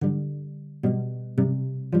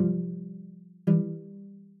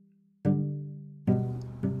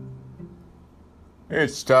Hey,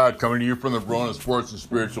 it's Todd coming to you from the Verona Sports and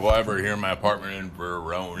Spiritual Library here in my apartment in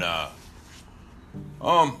Verona.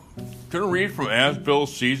 Gonna read from As Bill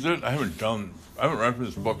Sees It. I haven't read from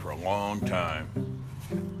this book for a long time.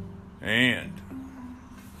 And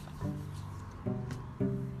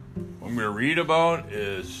what I'm gonna read about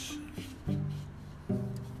is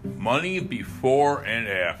money before and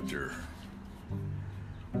after.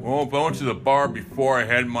 Well, if I went to the bar before I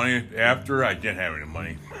had money, after I didn't have any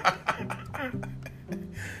money.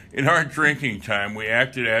 In our drinking time, we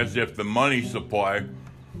acted as if the money supply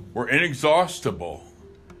were inexhaustible.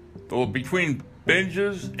 Though between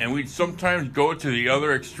binges, and we'd sometimes go to the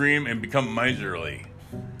other extreme and become miserly.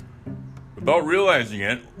 Without realizing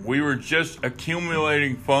it, we were just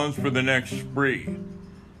accumulating funds for the next spree.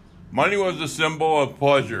 Money was a symbol of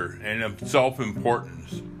pleasure and of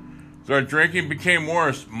self-importance. As our drinking became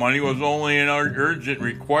worse, money was only an urgent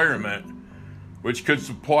requirement which could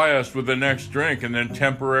supply us with the next drink and then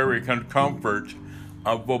temporary comfort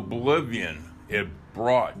of oblivion it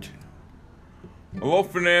brought. Although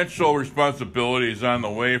financial responsibility is on the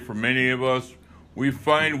way for many of us, we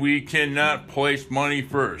find we cannot place money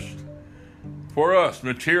first. For us,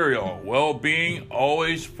 material well-being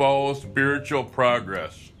always follows spiritual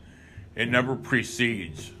progress. It never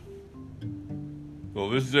precedes. So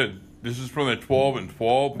this is it. This is from the 12 and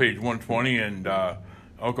 12, page 120, and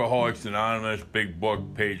Alcoholics Anonymous, Big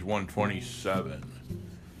Book, page 127.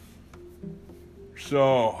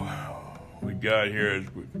 So, we got here.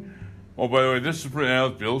 Oh, by the way, this is from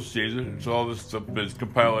As Bill Sees It. It's all this stuff is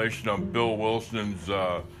compilation of Bill Wilson's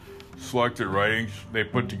selected writings they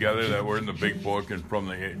put together that were in the Big Book and from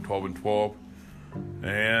the 12 and 12.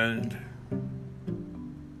 And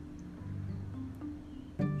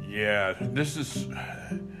yeah, this is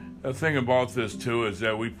the thing about this too is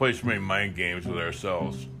that we play so many mind games with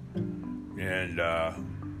ourselves. And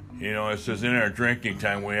it says in our drinking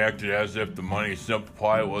time we acted as if the money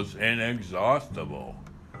supply was inexhaustible.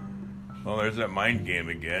 Well, there's that mind game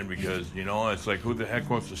again, because it's like, who the heck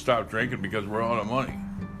wants to stop drinking because we're out of money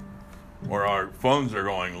or our funds are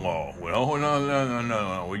going low? Well,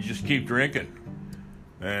 no, we just keep drinking.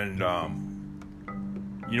 And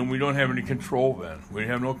we don't have any control then. We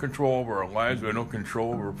have no control over our lives. We have no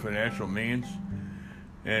control over financial means.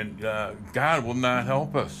 And God will not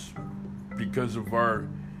help us because of our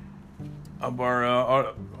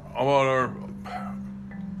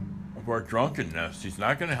drunkenness. He's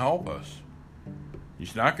not going to help us.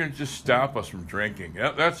 He's not going to just stop us from drinking.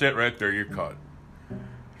 That's it right there. You're cut.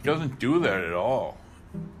 He doesn't do that at all.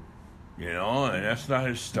 And that's not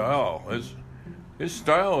his style. His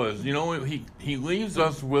style is, he leaves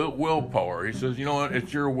us with willpower. He says, you know what,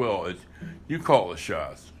 it's your will. You call the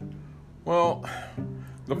shots. Well,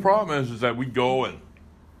 the problem is that we go and,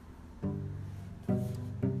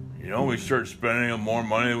 we start spending more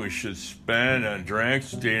money than we should spend on drinks,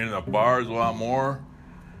 staying in the bars a lot more.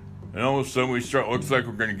 And all of a sudden looks like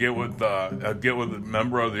we're going to get with a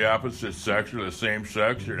member of the opposite sex or the same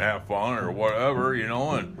sex and have fun or whatever, and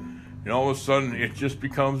all of a sudden it just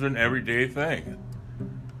becomes an everyday thing.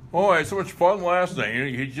 Oh, I had so much fun last night.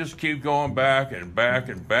 You just keep going back and back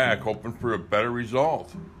and back, hoping for a better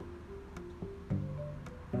result.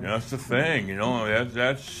 That's the thing,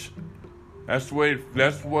 that's the way.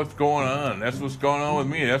 That's what's going on. That's what's going on with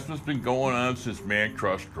me. That's what's been going on since man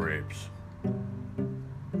crushed grapes.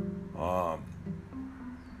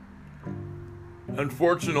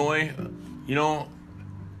 Unfortunately,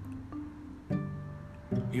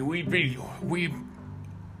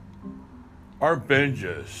 our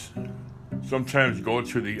binges sometimes go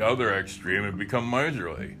to the other extreme and become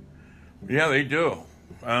miserly. Yeah, they do.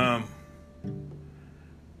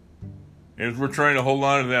 As we're trying to hold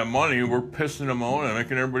on to that money, we're pissing them out and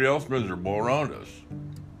making everybody else miserable around us.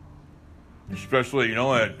 Especially,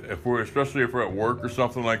 if we're at work or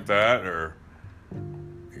something like that, or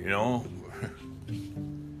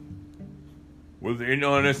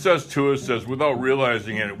and it says without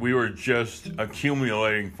realizing it, we were just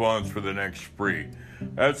accumulating funds for the next spree.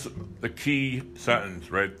 That's the key sentence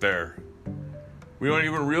right there. We don't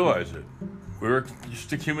even realize it. We were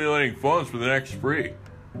just accumulating funds for the next spree,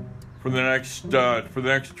 for the next drunk, for the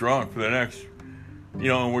next,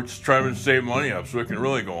 and we're just trying to save money up so we can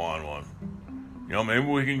really go on one. Maybe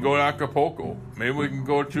we can go to Acapulco. Maybe we can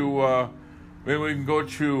go to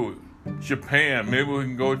Japan. Maybe we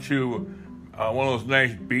can go to one of those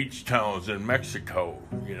nice beach towns in Mexico,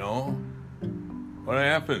 What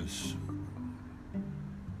happens?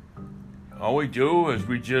 All we do is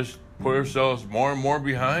we just put ourselves more and more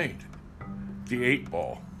behind the 8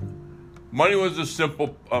 ball. Money was a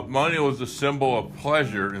symbol of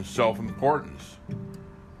pleasure and self-importance.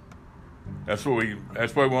 That's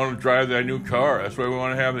why we want to drive that new car. That's why we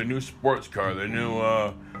want to have the new sports car, the new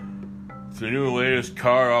latest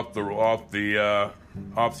car off the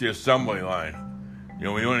assembly line. You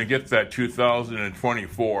know, we want to get that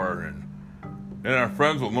 2024, and then our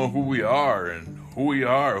friends will know who we are and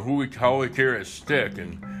how we carry a stick,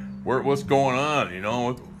 and what's going on. You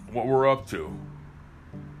know, what we're up to.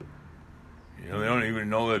 You know, they don't even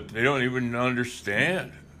know that. They don't even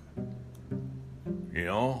understand. You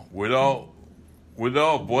know, without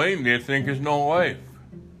blame, they think there's no life.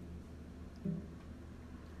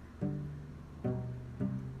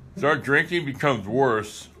 As our drinking becomes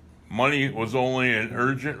worse, money was only an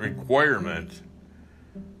urgent requirement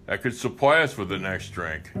that could supply us with the next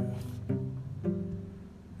drink, and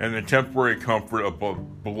the temporary comfort of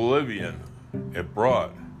oblivion it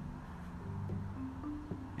brought.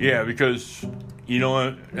 Yeah, because, you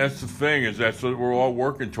know, that's the thing, is that's what we're all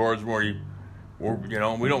working towards. We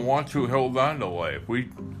don't want to hold on to life. We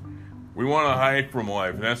want to hide from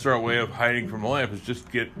life, and that's our way of hiding from life, is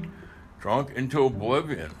just get drunk into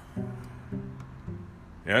oblivion.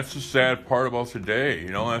 And that's the sad part about today. You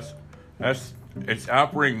know, it's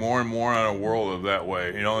operating more and more on a world of that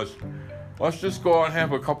way. You know, let's just go out and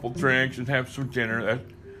have a couple drinks and have some dinner. That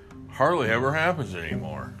hardly ever happens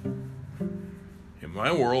anymore. In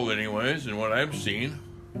my world, anyways, and what I've seen.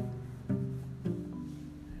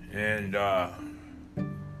 And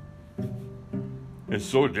it's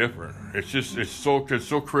so different. It's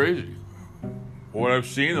so crazy. What I've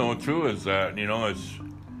seen, though, too, is that, you know, as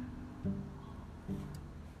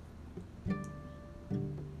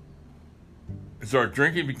our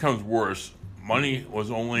drinking becomes worse, money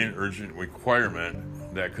was only an urgent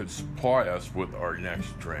requirement that could supply us with our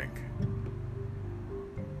next drink.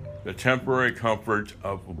 The temporary comfort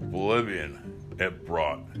of oblivion it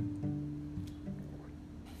brought.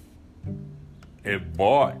 It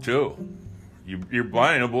bought, too. You're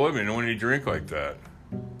buying oblivion when you drink like that.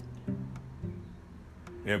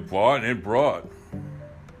 It bought and it brought.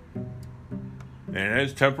 And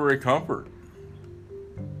it's temporary comfort.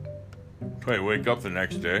 Until you wake up the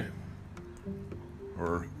next day,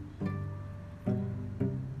 or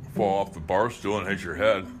fall off the bar stool and hit your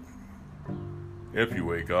head. If you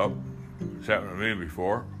wake up. It's happened to me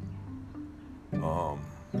before.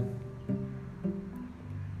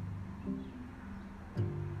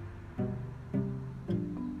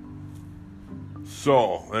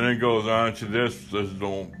 So, then it goes on to this.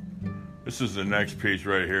 This is the next piece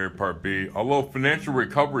right here, part B. Although financial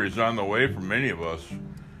recovery is on the way for many of us,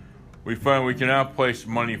 we find we cannot place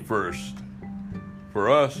money first. For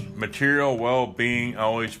us, material well-being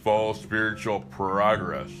always follows spiritual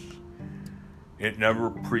progress. It never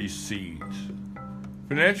precedes.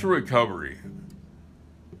 Financial recovery.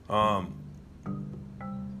 You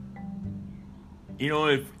know,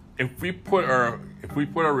 if we put our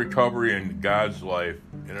recovery in God's life,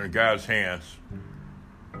 in God's hands,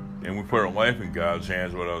 and we put our life in God's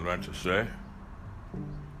hands, what I was meant to say,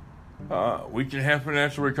 we can have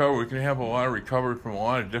financial recovery. We can have a lot of recovery from a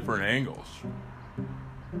lot of different angles.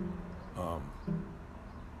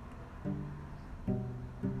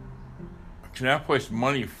 Cannot place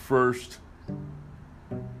money first.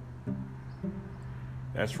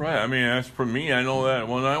 That's right. I mean, that's for me. I know that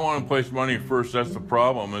when I want to place money first, that's the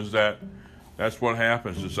problem. Is that's what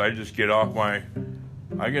happens. Is I just get off on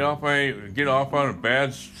a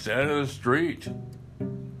bad side of the street,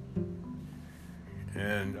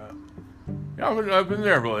 and I've been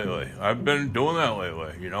there lately. I've been doing that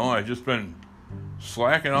lately. You know, I've just been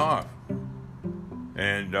slacking off,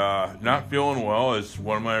 and not feeling well is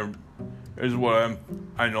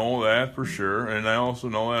I know that for sure, and I also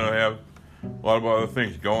know that I have a lot of other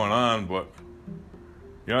things going on, but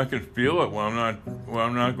you know, I can feel it when I'm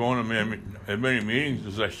not going to as many meetings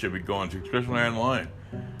as I should be going to, especially online,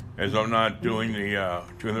 as I'm not doing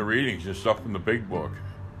the readings and stuff in the big book,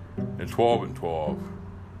 and 12 and 12,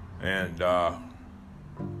 and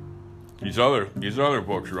these other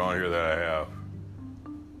books around here that I have.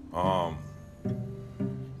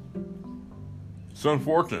 It's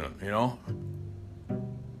unfortunate, you know,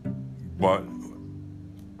 but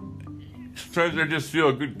sometimes I just feel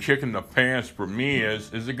a good kick in the pants for me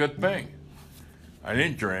is a good thing. I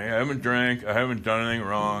didn't drink. I haven't drank. I haven't done anything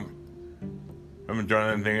wrong. I haven't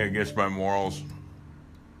done anything against my morals.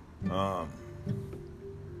 One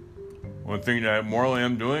thing that morally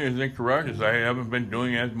I'm doing is incorrect is I haven't been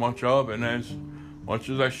doing as much of and as much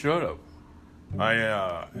as I should have.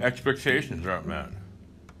 My expectations aren't met.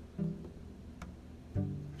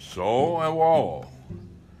 So I wallow.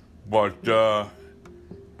 But,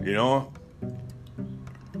 you know,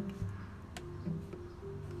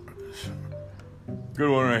 Good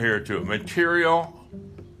one right here too. Material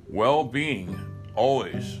well-being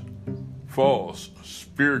always follows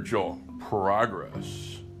spiritual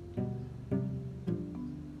progress.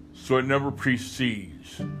 So it never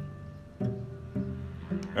precedes.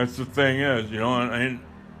 That's the thing is, and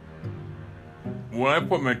when I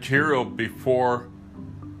put material before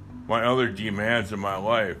my other demands in my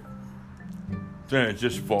life, then it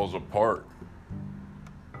just falls apart.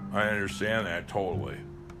 I understand that totally.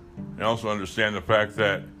 I also understand the fact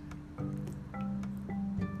that,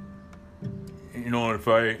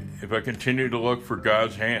 if I continue to look for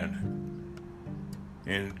God's hand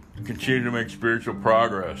and continue to make spiritual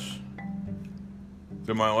progress,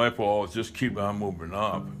 then my life will just keep on moving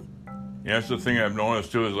up. And that's the thing I've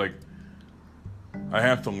noticed too, is like, I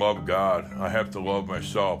have to love God. I have to love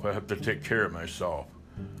myself. I have to take care of myself.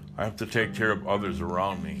 I have to take care of others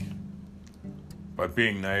around me by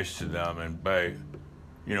being nice to them and by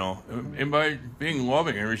being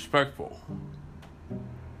loving and respectful.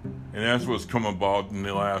 And that's what's come about in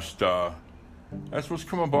the last, that's what's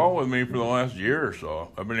come about with me for the last year or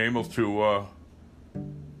so. I've been able to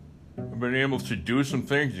do some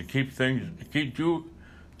things and do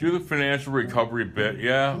the financial recovery bit,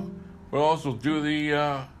 yeah, but also do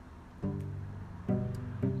the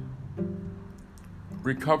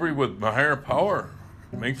recovery with my higher power.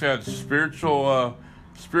 Make that spiritual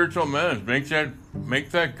amends. Make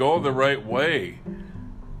that go the right way,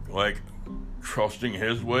 like trusting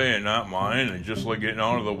His way and not mine, and just like getting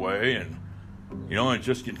out of the way, and it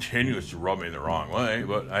just continues to rub me the wrong way.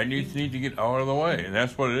 But I need to get out of the way, and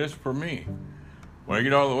that's what it is for me. When I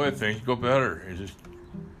get out of the way, things go better.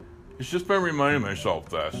 It's just by reminding myself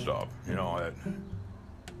that stuff.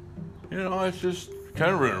 It's just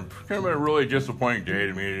kind of been a really disappointing day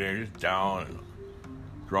to me today. Just down and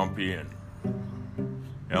grumpy, and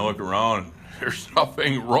I look around. There's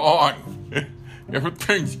nothing wrong.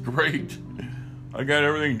 Everything's great. I got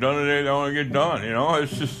everything done today that I want to get done.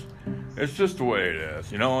 It's just the way it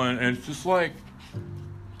is. And it's just like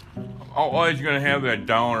I'm always going to have that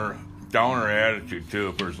downer attitude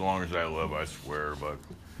too for as long as I live, I swear. But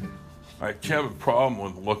I have a problem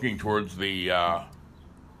with looking towards the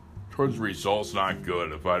results not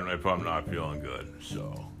good if I'm not feeling good.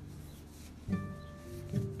 So,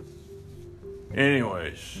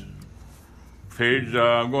 anyways,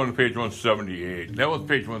 I'm going to page 178. That was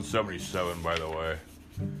page 177, by the way.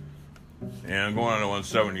 And I'm going on to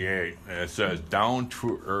 178, and it says, "Down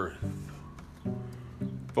to earth."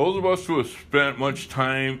 Those of us who have spent much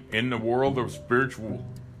time in the world of spiritual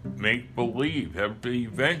make-believe have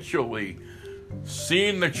eventually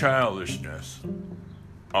seen the childishness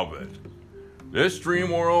of it. This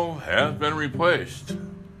dream world has been replaced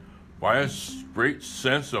by a great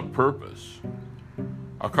sense of purpose,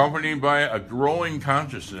 accompanied by a growing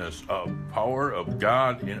consciousness of power of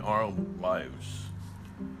God in our lives.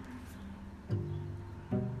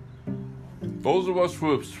 Those of us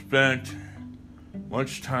who have spent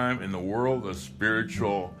much time in the world of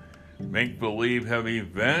spiritual make-believe have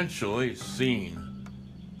eventually seen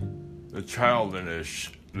the childishness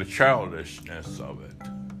of it.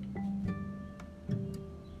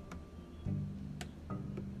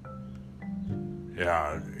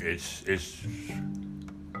 Yeah, it's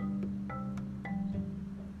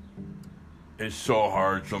so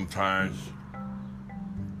hard sometimes,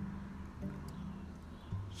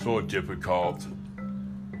 so difficult.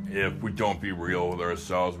 If we don't be real with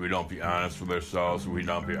ourselves, we don't be honest with ourselves, we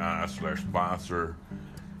don't be honest with our sponsor,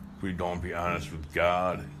 we don't be honest with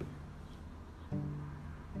God.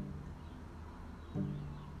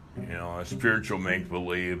 A spiritual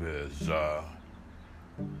make-believe is,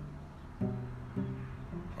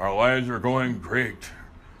 our lives are going great.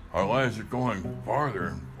 Our lives are going farther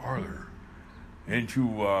and farther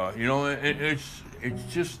into, it's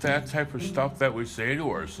just that type of stuff that we say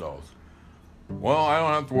to ourselves. Well, I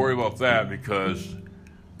don't have to worry about that because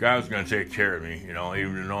God's going to take care of me,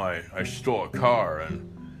 even though I stole a car and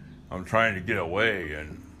I'm trying to get away,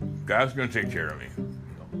 and God's going to take care of me.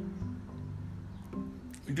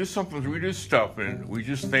 We do stuff, and we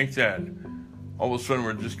just think that all of a sudden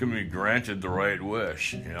we're just going to be granted the right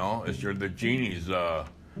wish, It's the genie's, the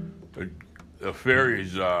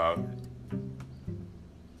fairies, the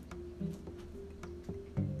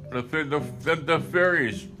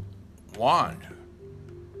fairies wand,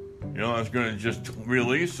 it's going to just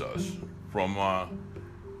release us from,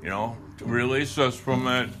 release us from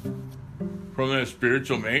that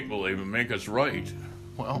spiritual make-believe and make us right.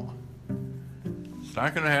 Well, it's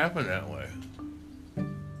not going to happen that way.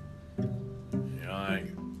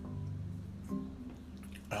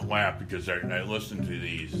 I laugh because I listen to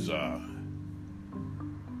these,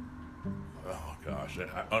 gosh,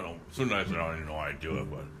 I don't know. Sometimes I don't even know why I do it,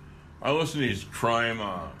 but I listen to these crime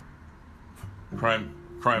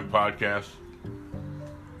podcasts,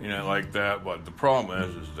 like that. But the problem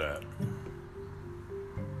is that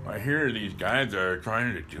I hear these guys that are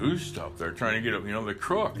trying to do stuff. They're trying to get the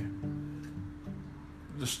crook.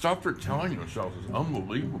 The stuff they're telling themselves is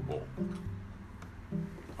unbelievable.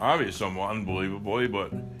 Obviously, somewhat unbelievably,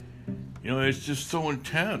 but it's just so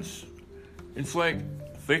intense. It's like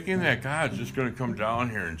thinking that God's just going to come down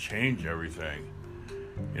here and change everything,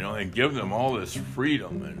 and give them all this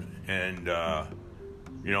freedom, and the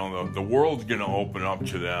world's going to open up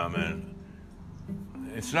to them, and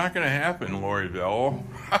it's not going to happen, Lorryville.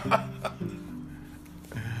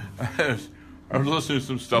 I was listening to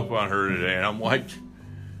some stuff on her today, and I'm like,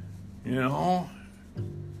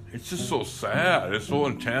 it's just so sad. It's so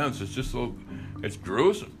intense. It's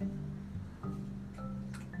gruesome.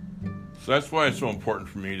 So that's why it's so important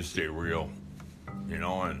for me to stay real,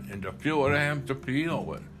 and to feel what I have to feel,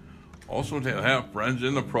 but also to have friends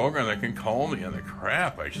in the program that can call me on the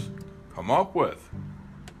crap I come up with.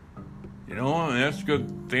 And that's a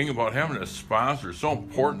good thing about having a sponsor. It's so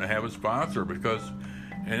important to have a sponsor because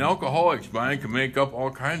an alcoholic's mind can make up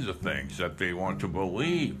all kinds of things that they want to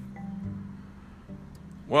believe.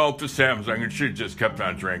 Well, if this happens, I should have just kept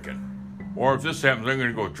on drinking. Or if this happens, I'm going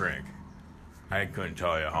to go drink. I couldn't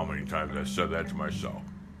tell you how many times I said that to myself.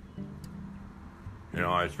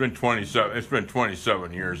 It's been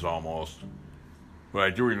 27 years almost. But I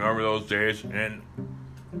do remember those days, and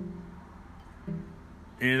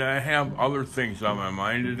I have other things on my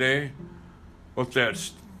mind today. But that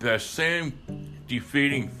same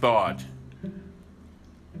defeating thought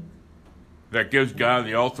that gives God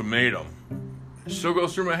the ultimatum still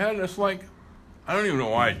goes through my head, and it's like, I don't even know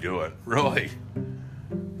why I do it, really.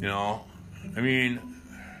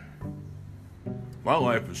 My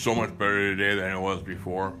life is so much better today than it was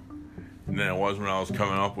before, than it was when I was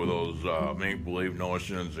coming up with those make-believe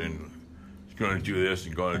notions and it's going to do this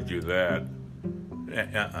and going to do that.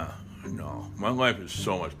 No, my life is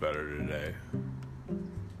so much better today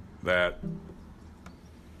that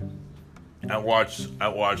I watch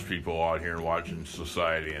people out here and watching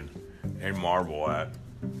society and marvel at,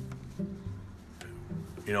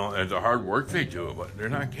 at the hard work they do, but they're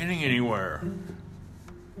not getting anywhere,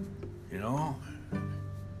 And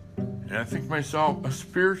I think to myself, a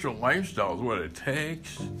spiritual lifestyle is what it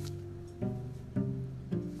takes.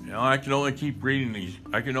 I can only keep reading these.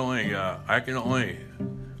 I can only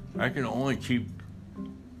keep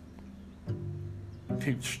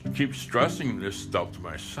stressing this stuff to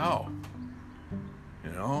myself.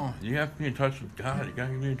 You have to be in touch with God. You got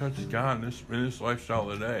to be in touch with God in this lifestyle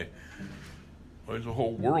today. Otherwise, the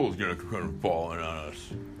whole world is going to fall in on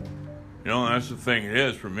us. That's the thing it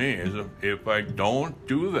is for me, is if I don't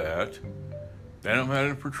do that, then I'm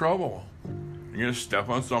headed for trouble. I'm going to step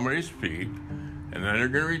on somebody's feet, and then they're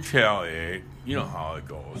going to retaliate. You know how it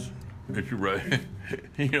goes. If you're ready,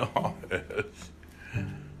 you know how it is.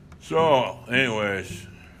 So, anyways.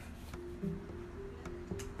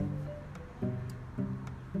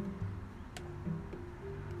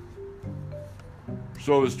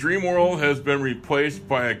 So this dream world has been replaced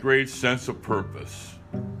by a great sense of purpose,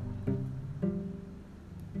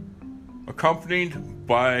 accompanied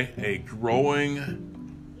by a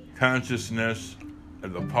growing consciousness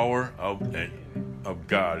of the power of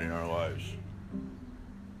God in our lives.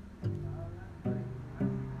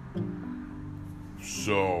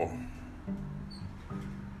 So,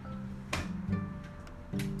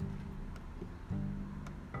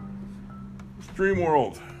 this dream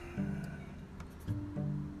world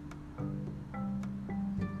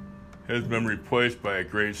has been replaced by a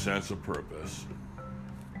great sense of purpose.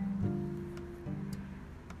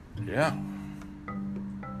 Yeah.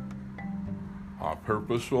 A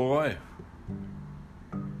purposeful life.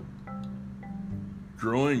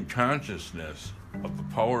 Growing consciousness of the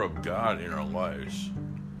power of God in our lives.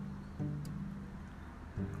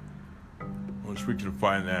 Once we can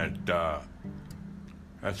find that,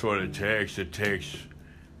 that's what it takes. It takes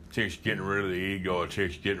getting rid of the ego. It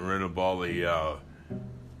takes getting rid of all the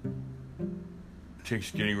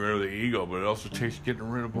getting rid of the ego, but it also takes getting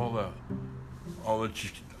rid of all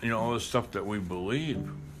the stuff that we believe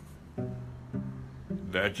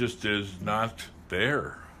that just is not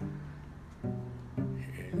there.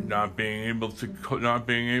 Not being able to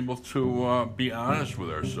be honest with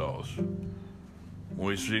ourselves when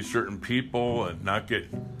we see certain people and not get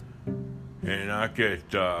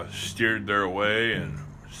steered their way and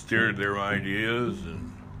steered their ideas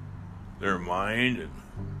and their mind. And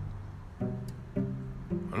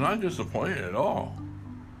I'm not disappointed at all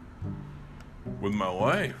with my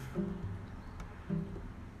life.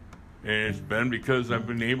 And it's been because I've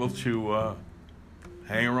been able to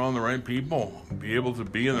hang around the right people, be able to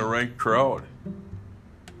be in the right crowd.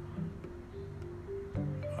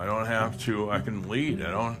 I don't have to, I can lead.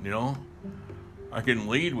 I can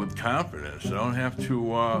lead with confidence. I don't have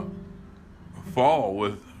to follow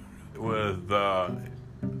with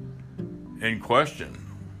in question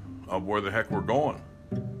of where the heck we're going.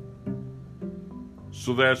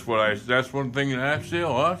 So that's one thing that I say a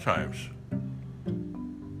lot of times.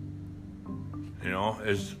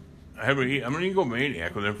 Is I'm an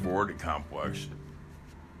egomaniac with inferiority complex.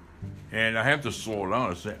 And I have to slow down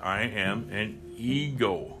and say I am an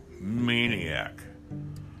egomaniac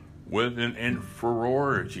with an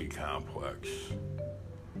inferiority complex.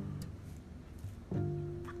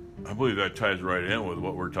 I believe that ties right in with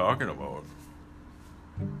what we're talking about.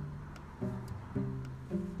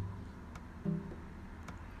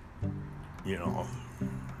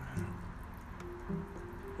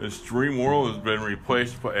 This dream world has been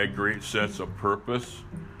replaced by a great sense of purpose,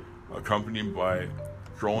 accompanied by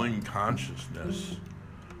growing consciousness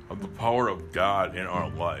of the power of God in our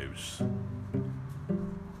lives.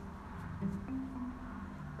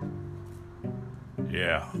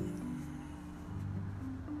 Yeah.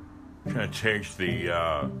 Kind of takes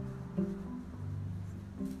the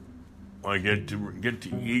when I get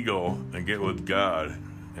to ego and get with God,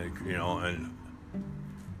 and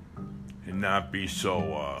not be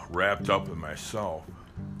so wrapped up in myself,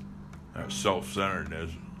 that self-centeredness,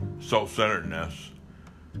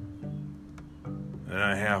 and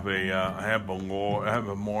I have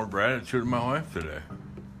more gratitude in my life today.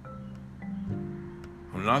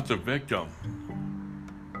 I'm not the victim.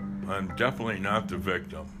 I'm definitely not the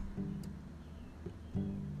victim.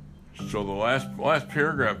 So the last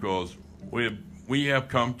paragraph goes, we have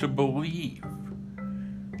come to believe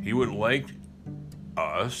He would like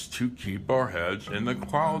us to keep our heads in the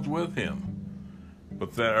clouds with Him,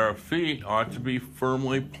 but that our feet ought to be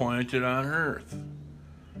firmly planted on earth.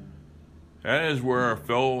 That is where our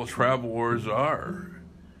fellow travelers are,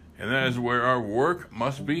 and that is where our work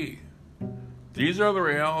must be. These are the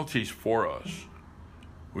realities for us.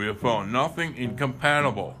 We have found nothing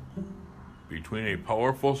incompatible between a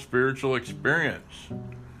powerful spiritual experience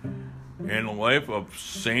and a life of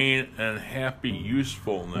sane and happy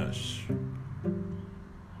usefulness.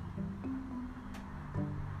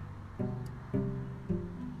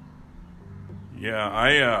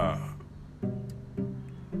 Yeah,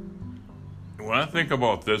 when I think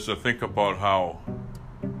about this, I think about how,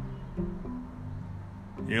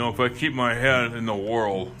 if I keep my head in the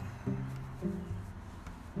world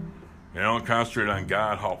and I don't concentrate on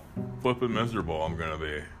God, how flippin' miserable I'm going to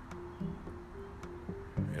be.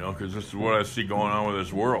 Because this is what I see going on with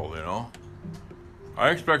this world, I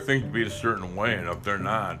expect things to be a certain way, and if they're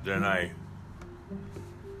not, then I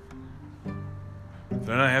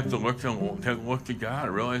have to look to God,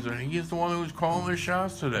 realize that He is the one who's calling the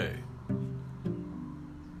shots today.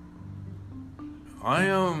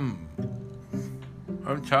 I'm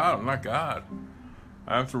a child, I'm not God.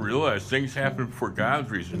 I have to realize things happen for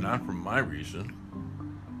God's reason, not for my reason.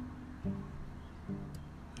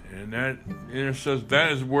 And it says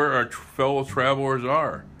that is where our fellow travelers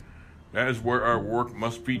are. That is where our work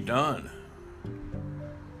must be done.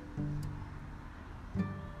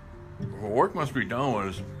 Work must be done when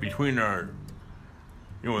it's between our,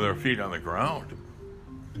 with our feet on the ground.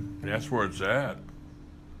 That's where it's at.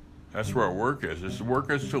 That's where our work is. This work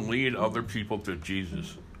is to lead other people to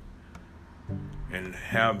Jesus and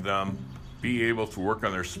have them be able to work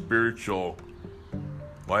on their spiritual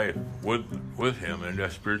life with Him in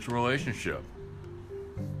that spiritual relationship.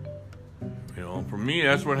 For me,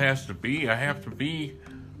 that's what it has to be. I have to be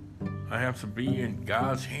in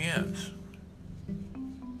God's hands.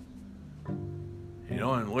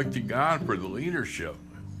 And look to God for the leadership.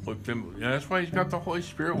 That's why He's got the Holy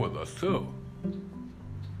Spirit with us too.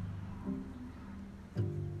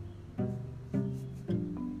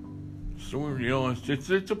 So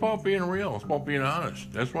it's about being real. It's about being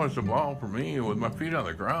honest. That's what it's about for me. With my feet on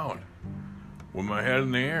the ground, with my head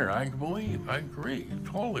in the air, I agree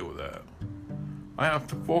totally with that. I have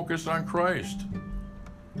to focus on Christ.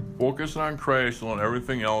 Focus on Christ and let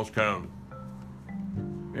everything else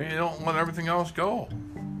don't let everything else go.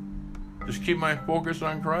 Just keep my focus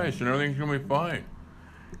on Christ and everything's going to be fine.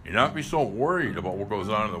 And not be so worried about what goes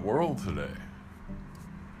on in the world today.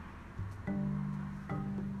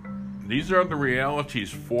 These are the realities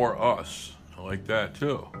for us. I like that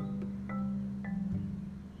too.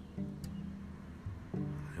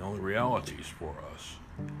 The realities for us.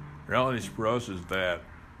 Realities for us is that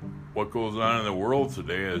what goes on in the world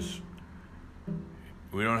today is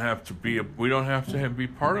We don't have to be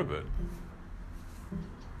part of it.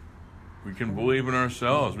 We can believe in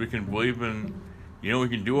ourselves. We can believe in, we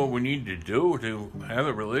can do what we need to do to have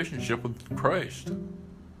a relationship with Christ.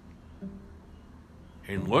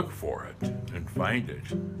 And look for it and find it.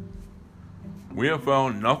 We have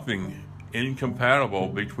found nothing incompatible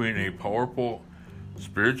between a powerful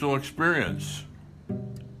spiritual experience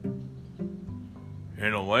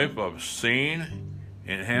and a life of sane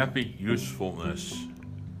and happy usefulness.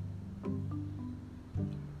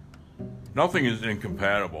 Nothing is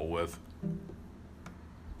incompatible with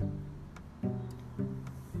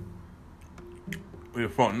we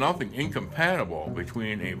have found nothing incompatible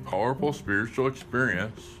between a powerful spiritual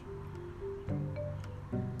experience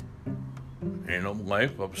and a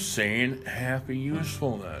life of sane, happy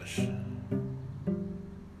usefulness. So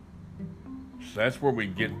that's where we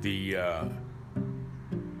get the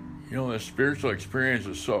spiritual experience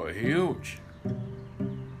is so huge.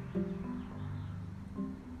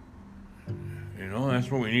 That's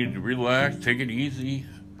where we need to relax, take it easy.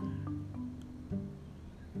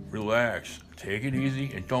 Relax, take it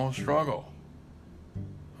easy, and don't struggle.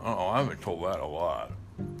 I've been told that a lot.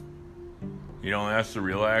 That's to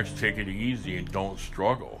relax, take it easy, and don't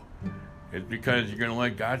struggle. It's because you're going to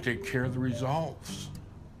let God take care of the results.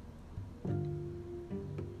 And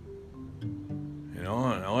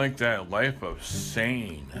I like that life of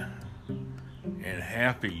sane and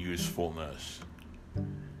happy usefulness.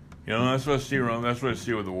 That's what I see around. That's what I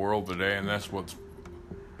see with the world today, and that's what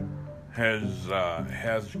has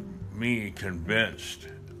me convinced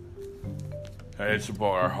that it's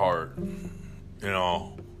about our heart.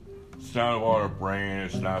 It's not about our brain.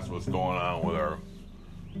 It's not what's going on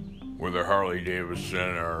with our Harley Davidson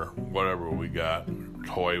or whatever we got,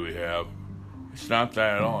 toy we have. It's not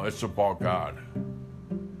that at all. It's about God.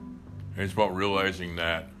 It's about realizing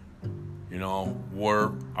that,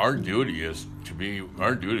 where our duty is to be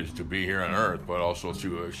here on earth, but also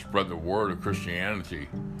to spread the word of Christianity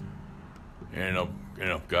and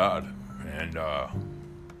of God. And that's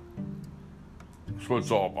what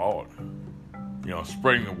it's all about.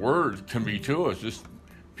 Spreading the word can be too. It's just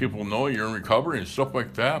people know you're in recovery and stuff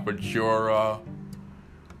like that, but you're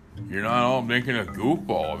not all making a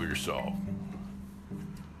goofball of yourself.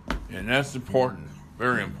 And that's important,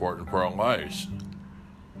 very important for our lives.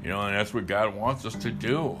 And that's what God wants us to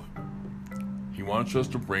do. He wants us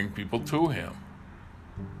to bring people to Him,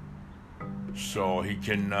 so He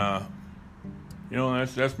can.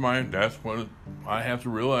 That's what I have to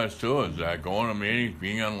realize too, is that going to meetings,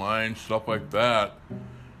 being online, stuff like that,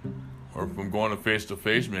 or if I'm going to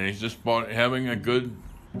face-to-face meetings, just about having a good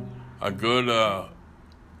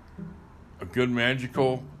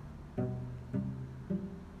magical,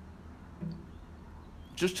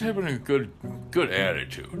 just having a good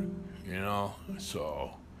attitude,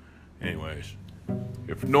 So, anyways,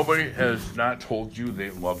 if nobody has not told you they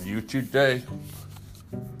love you today,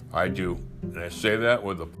 I do, and I say that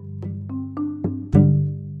with a